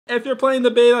If you're playing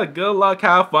the beta, good luck,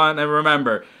 have fun, and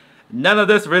remember, none of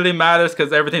this really matters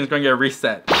because everything's going to get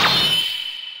reset.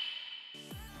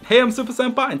 Hey, I'm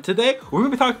SupaSenpai, and today we're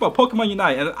going to be talking about Pokémon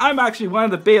UNITE, and I'm actually one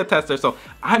of the beta testers, so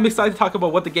I'm excited to talk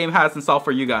about what the game has in store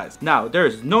for you guys. Now, there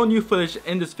is no new footage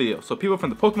in this video, so people from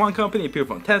the Pokemon Company, people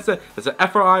from Tencent, there's an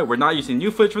FYI, we're not using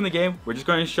new footage from the game, we're just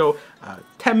going to show a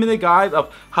 10-minute guide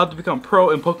of how to become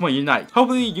pro in Pokémon UNITE.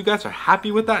 Hopefully you guys are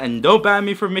happy with that and don't ban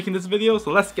me for making this video,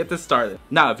 so let's get this started.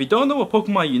 Now, if you don't know what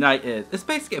Pokémon UNITE is, it's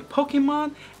basically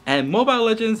Pokemon and Mobile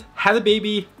Legends had a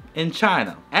baby in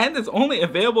China, and it's only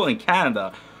available in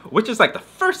Canada, which is like the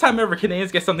first time ever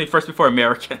Canadians get something first before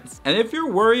Americans. And if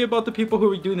you're worried about the people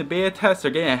who are doing the beta tests or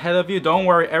getting ahead of you, don't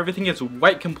worry, everything is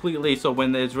white completely, so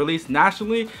when it's released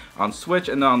nationally on Switch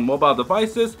and on mobile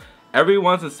devices,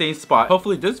 everyone's in the same spot.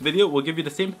 Hopefully this video will give you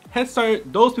the same head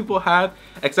start those people had,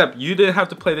 except you didn't have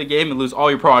to play the game and lose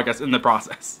all your progress in the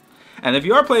process. And if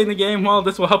you are playing the game, well,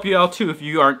 this will help you out too if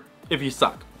you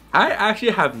suck. I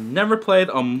actually have never played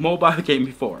a mobile game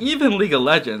before, even League of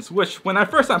Legends, which when I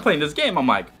first started playing this game, I'm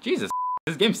like, Jesus,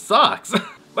 this game sucks.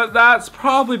 But that's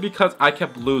probably because I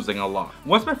kept losing a lot.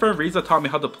 Once my friend Riza taught me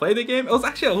how to play the game, it was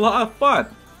actually a lot of fun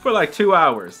for like 2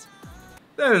 hours.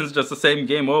 Then it's just the same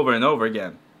game over and over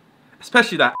again.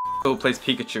 Especially that who plays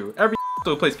Pikachu. Every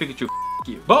who plays Pikachu,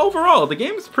 you. But overall, the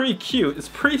game is pretty cute, it's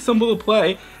pretty simple to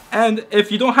play, and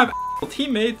if you don't have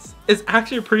teammates, it's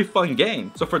actually a pretty fun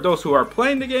game. So for those who are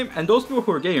playing the game and those people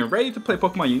who are getting ready to play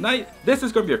Pokemon UNITE, this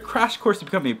is going to be a crash course to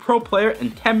become a pro player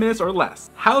in 10 minutes or less.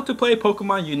 How to play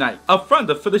Pokemon UNITE. Up front,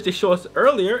 the footage they showed us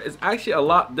earlier is actually a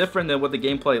lot different than what the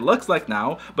gameplay looks like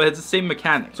now, but it's the same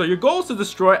mechanic. So your goal is to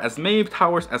destroy as many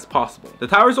towers as possible. The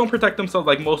towers don't protect themselves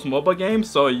like most mobile games,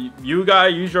 so you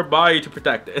gotta use your body to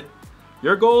protect it.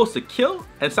 Your goal is to kill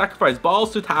and sacrifice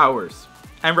balls to towers,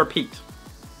 and repeat.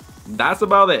 That's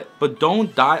about it, but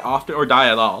don't die often or die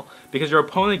at all, because your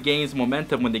opponent gains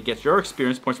momentum when they get your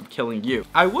experience points from killing you.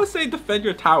 I would say defend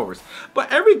your towers,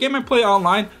 but every game I play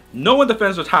online, no one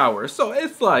defends their towers, so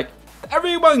it's like,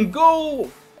 everyone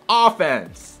go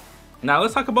offense. Now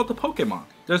let's talk about the Pokemon.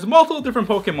 There's multiple different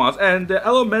Pokemons, and the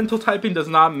elemental typing does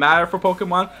not matter for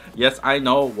Pokemon. Yes, I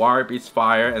know water beats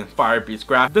fire and fire beats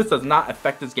grass. This does not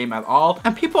affect this game at all,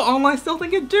 and people online still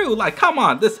think it do. Like, come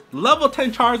on, this level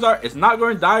 10 Charizard is not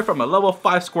going to die from a level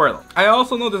 5 Squirtle. I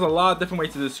also know there's a lot of different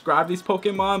ways to describe these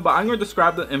Pokemon, but I'm going to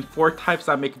describe them in 4 types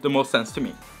that make the most sense to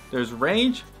me. There's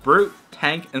range, brute,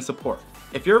 tank, and support.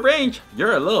 If you're range,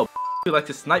 you're a little you like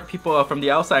to snipe people from the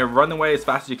outside and run away as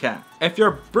fast as you can. If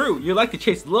you're brute, you like to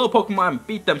chase little Pokemon and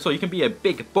beat them so you can be a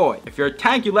big boy. If you're a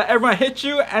tank, you let everyone hit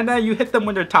you and then you hit them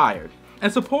when they're tired.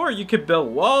 And support, you can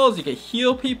build walls, you can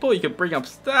heal people, you can bring up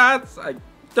stats. I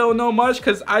don't know much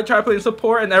because I tried playing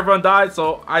support and everyone died,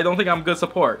 so I don't think I'm good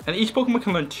support. And each Pokemon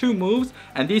can learn 2 moves,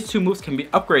 and these 2 moves can be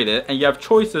upgraded, and you have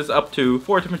choices up to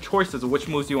 4 different choices of which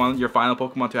moves you want your final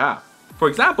Pokemon to have. For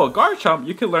example, Garchomp,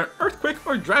 you can learn Earthquake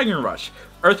or Dragon Rush.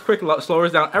 Earthquake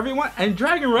slows down everyone, and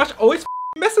Dragon Rush always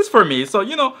misses for me, so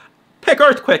you know, pick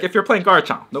Earthquake if you're playing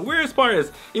Garchomp. The weirdest part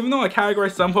is, even though I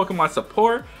categorize some Pokemon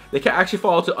support, they can actually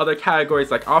fall to other categories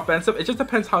like offensive. It just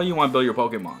depends how you want to build your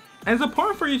Pokemon. And it's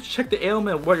important for you to check the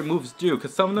ailment of what your moves do,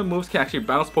 because some of the moves can actually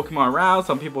bounce Pokemon around,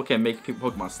 some people can make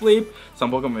Pokemon sleep,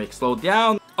 some Pokemon make slow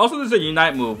down. Also, there's a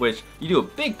Unite move, which you do a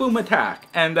big boom attack,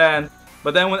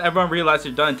 but then when everyone realizes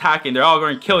you're done attacking, they're all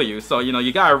going to kill you. So, you know,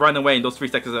 you gotta run away in those 3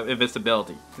 seconds of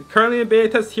invincibility. Currently in beta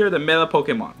test here, the meta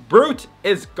Pokemon. Brute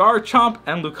is Garchomp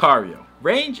and Lucario.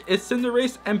 Range is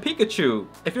Cinderace and Pikachu.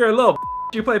 If you're a little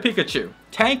you play Pikachu.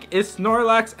 Tank is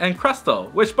Snorlax and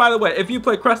Crustle. Which, by the way, if you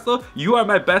play Crustle, you are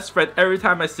my best friend every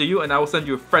time I see you, and I will send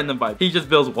you a friend invite. He just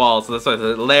builds walls, so that's why it's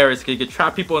hilarious, because you can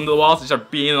trap people in the walls and start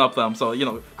beating up them. So, you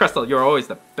know, Crustle, you're always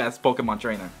the best Pokemon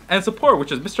trainer. And support,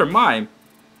 which is Mr. Mime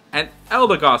and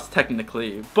Eldegoss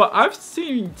technically, but I've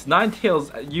seen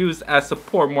Ninetales used as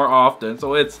support more often,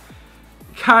 so it's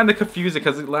kind of confusing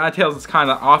because Ninetales is kind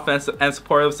of offensive and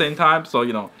support at the same time. So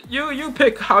you know, you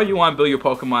pick how you want to build your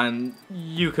Pokemon.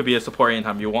 You could be a support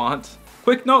anytime you want.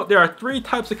 Quick note, there are 3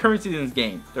 types of currencies in this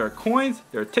game. There are coins,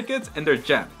 there are tickets, and there are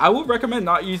gems. I would recommend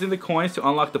not using the coins to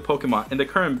unlock the Pokemon. In the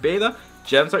current beta,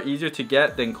 gems are easier to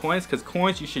get than coins, because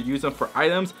coins you should use them for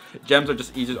items. Gems are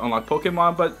just easier to unlock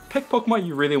Pokemon, but pick Pokemon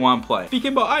you really want to play.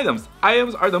 Speaking about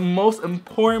items are the most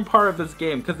important part of this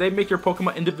game because they make your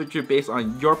Pokemon individually based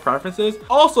on your preferences.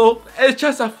 Also, it's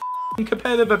just a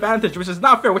competitive advantage, which is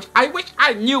not fair, which I wish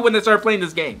I knew when I started playing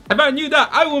this game. If I knew that,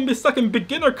 I wouldn't be stuck in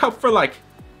beginner cup for like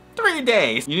 3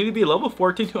 days. You need to be level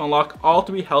 14 to unlock all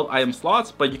 3 health item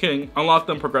slots, but you can unlock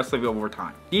them progressively over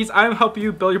time. These items help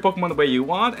you build your Pokemon the way you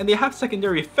want, and they have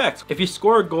secondary effects. If you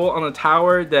score a goal on a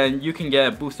tower, then you can get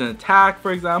a boost in attack,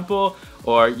 for example,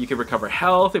 or you can recover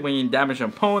health when you damage an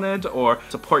opponent or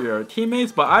support your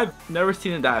teammates, but I've never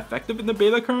seen it that effective in the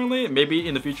beta currently. Maybe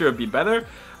in the future it'll be better.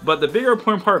 But the bigger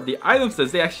important part of the items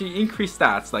is they actually increase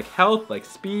stats like health, like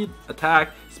speed,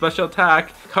 attack, special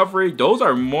attack, recovery. Those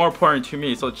are more important to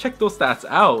me, so check those stats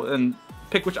out and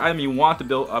pick which item you want to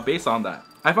build based on that.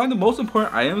 I find the most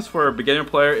important items for a beginner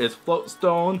player is Float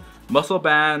Stone, Muscle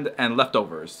Band, and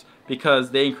Leftovers, because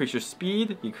they increase your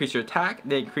speed, you increase your attack,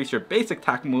 they increase your basic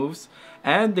attack moves,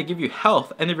 and they give you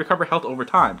health, and they recover health over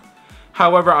time.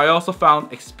 However, I also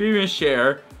found Experience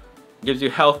Share gives you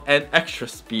health and extra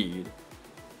speed,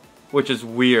 which is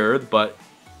weird, but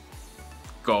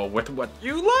go with what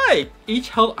you like. Each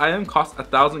health item costs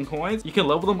 1,000 coins. You can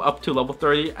level them up to level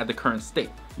 30 at the current state.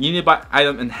 You need to buy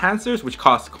item enhancers, which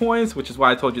cost coins, which is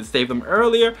why I told you to save them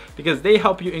earlier, because they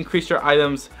help you increase your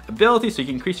item's ability, so you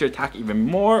can increase your attack even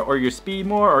more, or your speed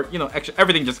more, or extra,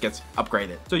 everything just gets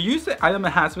upgraded. So use the item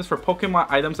enhancements for Pokemon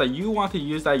items that you want to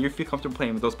use, that you feel comfortable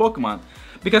playing with those Pokemon.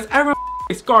 Because everyone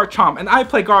plays Garchomp, and I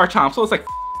play Garchomp, so it's like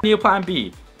need Plan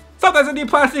B. Sometimes I need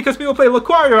Plan C because people play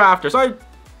Lucario after, so I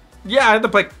had to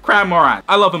play CRAMORANT.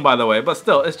 I love him, by the way, but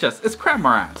still, it's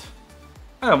CRAMORANT.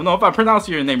 I don't know if I pronounced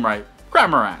your name right.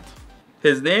 CRAMORANT.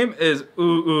 His name is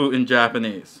Uu in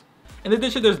Japanese. In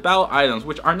addition, there's battle items,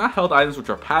 which are not health items, which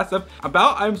are passive.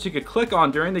 Battle items you can click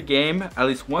on during the game at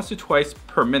least once or twice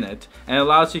per minute, and it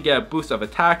allows you to get a boost of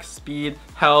attack, speed,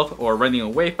 health, or running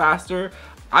away faster.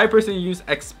 I personally use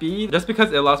X speed just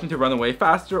because it allows me to run away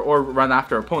faster or run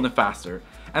after an opponent faster.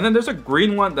 And then there's a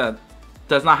green one that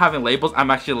does not have any labels.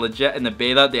 I'm actually legit in the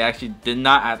beta. They actually did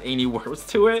not add any words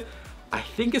to it. I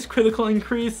think it's critical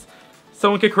increase.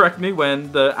 Someone can correct me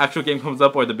when the actual game comes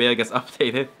up or the beta gets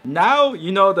updated. Now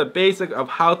you know the basic of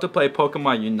how to play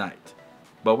Pokemon Unite.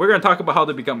 But we're going to talk about how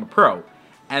to become a pro.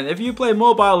 And if you play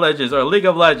Mobile Legends or League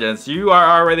of Legends, you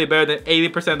are already better than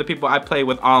 80% of the people I play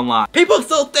with online. People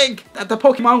still think that the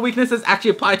Pokemon weaknesses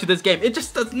actually apply to this game. It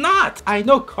just does not. I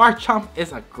know Garchomp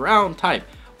is a ground type,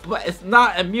 but it's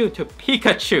not immune to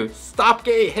Pikachu. Stop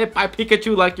getting hit by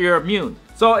Pikachu like you're immune.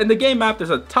 So in the game map, there's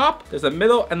a top, there's a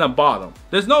middle, and a bottom.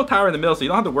 There's no tower in the middle, so you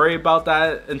don't have to worry about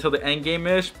that until the end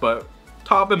game-ish, but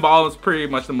top and bottom is pretty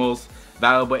much the most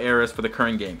valuable areas for the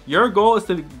current game. Your goal is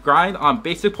to grind on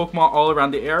basic Pokemon all around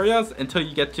the areas until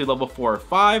you get to level 4 or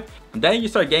 5. And then you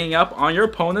start ganging up on your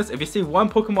opponents. If you see one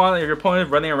Pokemon of your opponent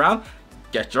running around,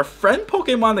 get your friend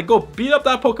Pokemon to go beat up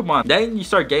that Pokemon. Then you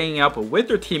start ganging up with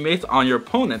your teammates on your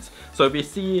opponents. So if you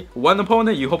see one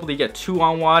opponent, you hopefully get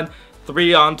 2-on-1,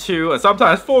 3-on-2, and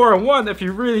sometimes 4-on-1 if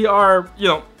you really are,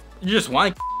 you just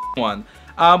want one.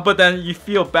 But then you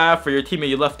feel bad for your teammate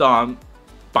you left on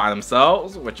by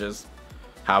themselves, which is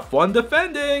have fun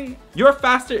defending. You're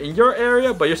faster in your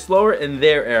area, but you're slower in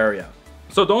their area.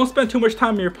 So don't spend too much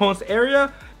time in your opponent's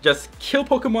area. Just kill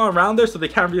Pokemon around there so they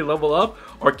can't really level up,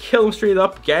 or kill them straight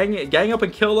up, gang up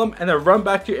and kill them, and then run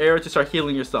back to your area to start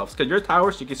healing yourself. Because your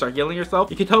towers, you can start healing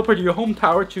yourself. You can teleport to your home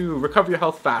tower to recover your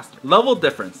health faster. Level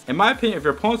difference. In my opinion, if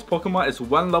your opponent's Pokemon is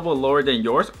 1 level lower than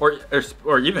yours,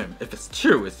 or even if it's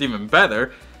 2, it's even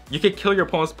better, you can kill your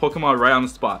opponent's Pokemon right on the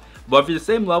spot. But if you're the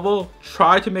same level,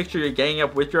 try to make sure you're ganging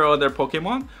up with your other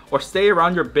Pokemon, or stay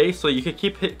around your base so you can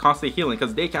keep constantly healing,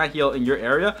 because they can't heal in your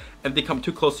area. If they come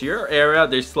too close to your area,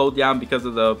 they slow down because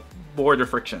of the border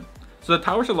friction. So the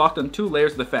towers are locked on 2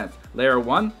 layers of defense. Layer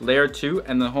 1, Layer 2,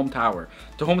 and the home tower.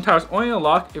 The home tower is only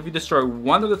unlocked if you destroy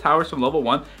one of the towers from level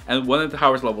 1 and one of the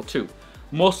towers level 2.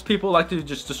 Most people like to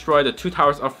just destroy the 2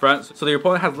 towers up front, so your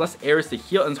opponent has less areas to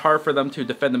heal and it's harder for them to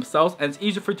defend themselves, and it's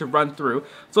easier for you to run through.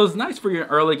 So it's nice for you in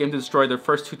early game to destroy their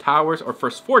first 2 towers or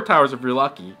first 4 towers if you're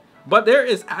lucky. But there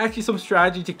is actually some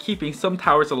strategy to keeping some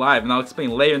towers alive, and I'll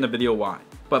explain later in the video why.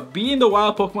 But being the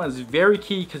wild Pokemon is very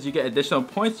key because you get additional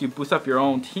points, you boost up your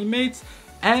own teammates,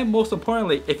 and most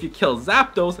importantly, if you kill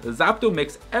Zapdos, Zapdos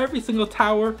makes every single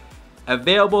tower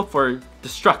available for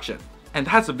destruction. And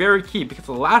that's very key because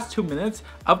the last 2 minutes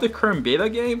of the current beta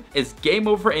game is game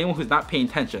over for anyone who's not paying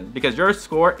attention, because your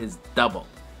score is doubled.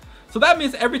 So that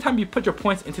means every time you put your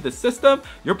points into the system,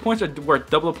 your points are worth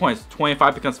double the points.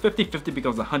 25 becomes 50, 50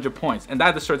 becomes 100 points, and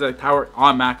that destroys the tower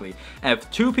automatically. And if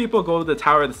 2 people go to the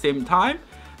tower at the same time,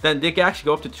 then they can actually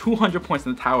go up to 200 points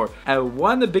in the tower. And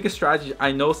one of the biggest strategies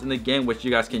I noticed in the game, which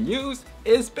you guys can use,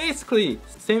 is basically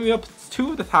saving up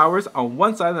 2 of the towers on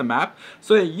one side of the map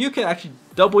so that you can actually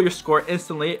double your score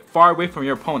instantly far away from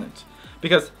your opponent.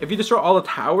 Because if you destroy all the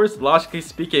towers, logically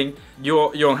speaking, you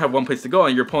only have one place to go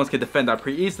and your opponents can defend that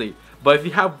pretty easily. But if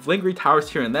you have lingering towers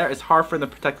here and there, it's hard for them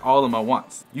to protect all of them at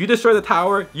once. You destroy the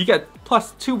tower, you get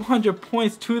plus 200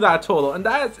 points to that total. And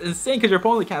that's insane because your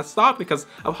opponent can't stop because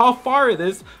of how far it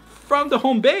is from the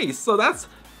home base. So that's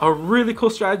a really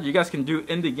cool strategy you guys can do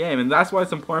in the game. And that's why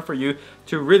it's important for you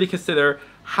to really consider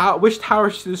which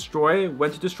towers to destroy,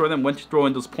 when to destroy them, when to throw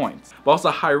in those points. But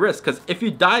also high risk, because if you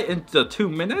die into 2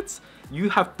 minutes, you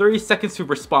have 30 seconds to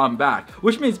respawn back.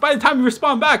 Which means by the time you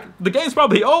respawn back, the game's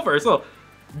probably over. So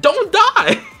don't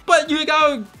die! But you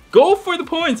gotta go for the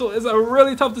points. So it's a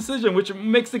really tough decision, which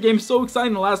makes the game so exciting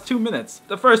in the last 2 minutes.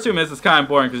 The first 2 minutes is kind of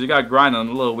boring because you gotta grind on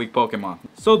a little weak Pokemon.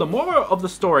 So the moral of the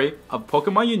story of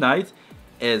Pokemon Unite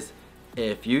is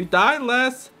if you die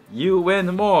less, you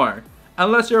win more.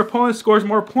 Unless your opponent scores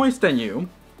more points than you,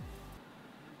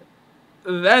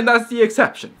 then that's the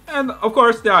exception. And of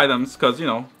course the items, because you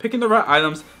know, picking the right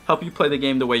items help you play the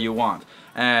game the way you want.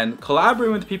 And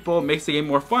collaborating with people makes the game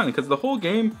more fun, because the whole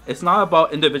game, it's not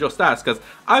about individual stats, because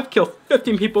I've killed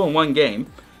 15 people in one game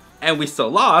and we still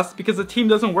lost because the team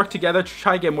doesn't work together to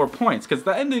try to get more points. Because at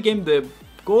the end of the game, the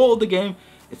goal of the game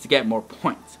is to get more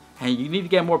points. And you need to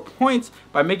get more points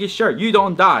by making sure you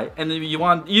don't die. And if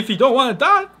you don't want to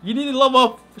die, you need to level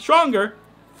up stronger,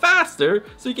 faster,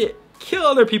 so you can kill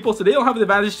other people so they don't have the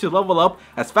advantage to level up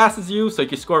as fast as you, so you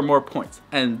can score more points.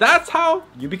 And that's how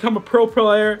you become a pro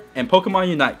player in Pokemon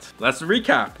Unite. Let's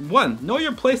recap. 1. Know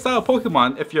your playstyle of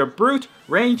Pokemon if you're Brute,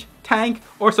 Range, Tank,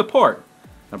 or Support.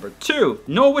 Number 2,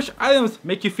 know which items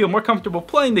make you feel more comfortable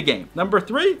playing the game. Number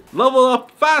 3, level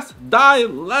up fast, die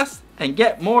less, and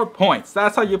get more points.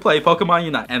 That's how you play Pokemon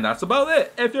Unite. And that's about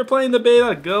it. If you're playing the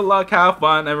beta, good luck, have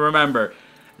fun, and remember,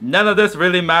 none of this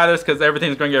really matters because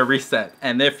everything's going to get reset.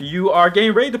 And if you are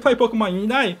getting ready to play Pokemon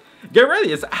Unite, get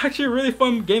ready. It's actually a really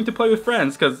fun game to play with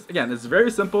friends because, again, it's very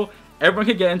simple. Everyone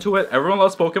can get into it. Everyone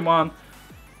loves Pokemon.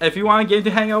 If you want a game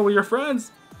to hang out with your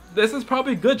friends, this is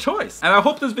probably a good choice. And I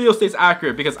hope this video stays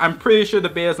accurate because I'm pretty sure the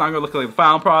beta is not going to look like the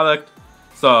final product.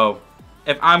 So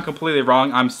if I'm completely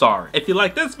wrong, I'm sorry. If you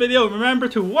like this video, remember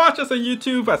to watch us on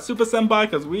YouTube at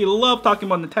SupaSenpai because we love talking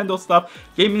about Nintendo stuff,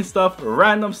 gaming stuff,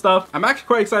 random stuff. I'm actually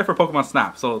quite excited for Pokemon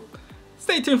Snap, so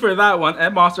stay tuned for that one,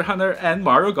 and Monster Hunter and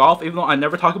Mario Golf. Even though I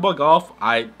never talk about golf,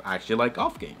 I actually like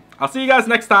golf game. I'll see you guys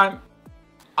next time.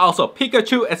 Also,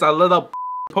 Pikachu is a little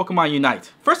Pokemon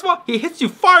Unite. First of all, he hits you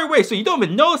far away so you don't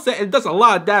even notice it and it does a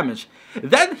lot of damage.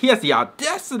 Then he has the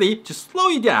audacity to slow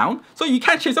you down so you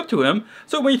can't chase up to him.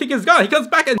 So when you think he's gone, he comes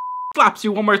back and slaps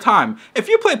you one more time. If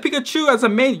you play Pikachu as a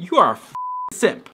main, you are a simp.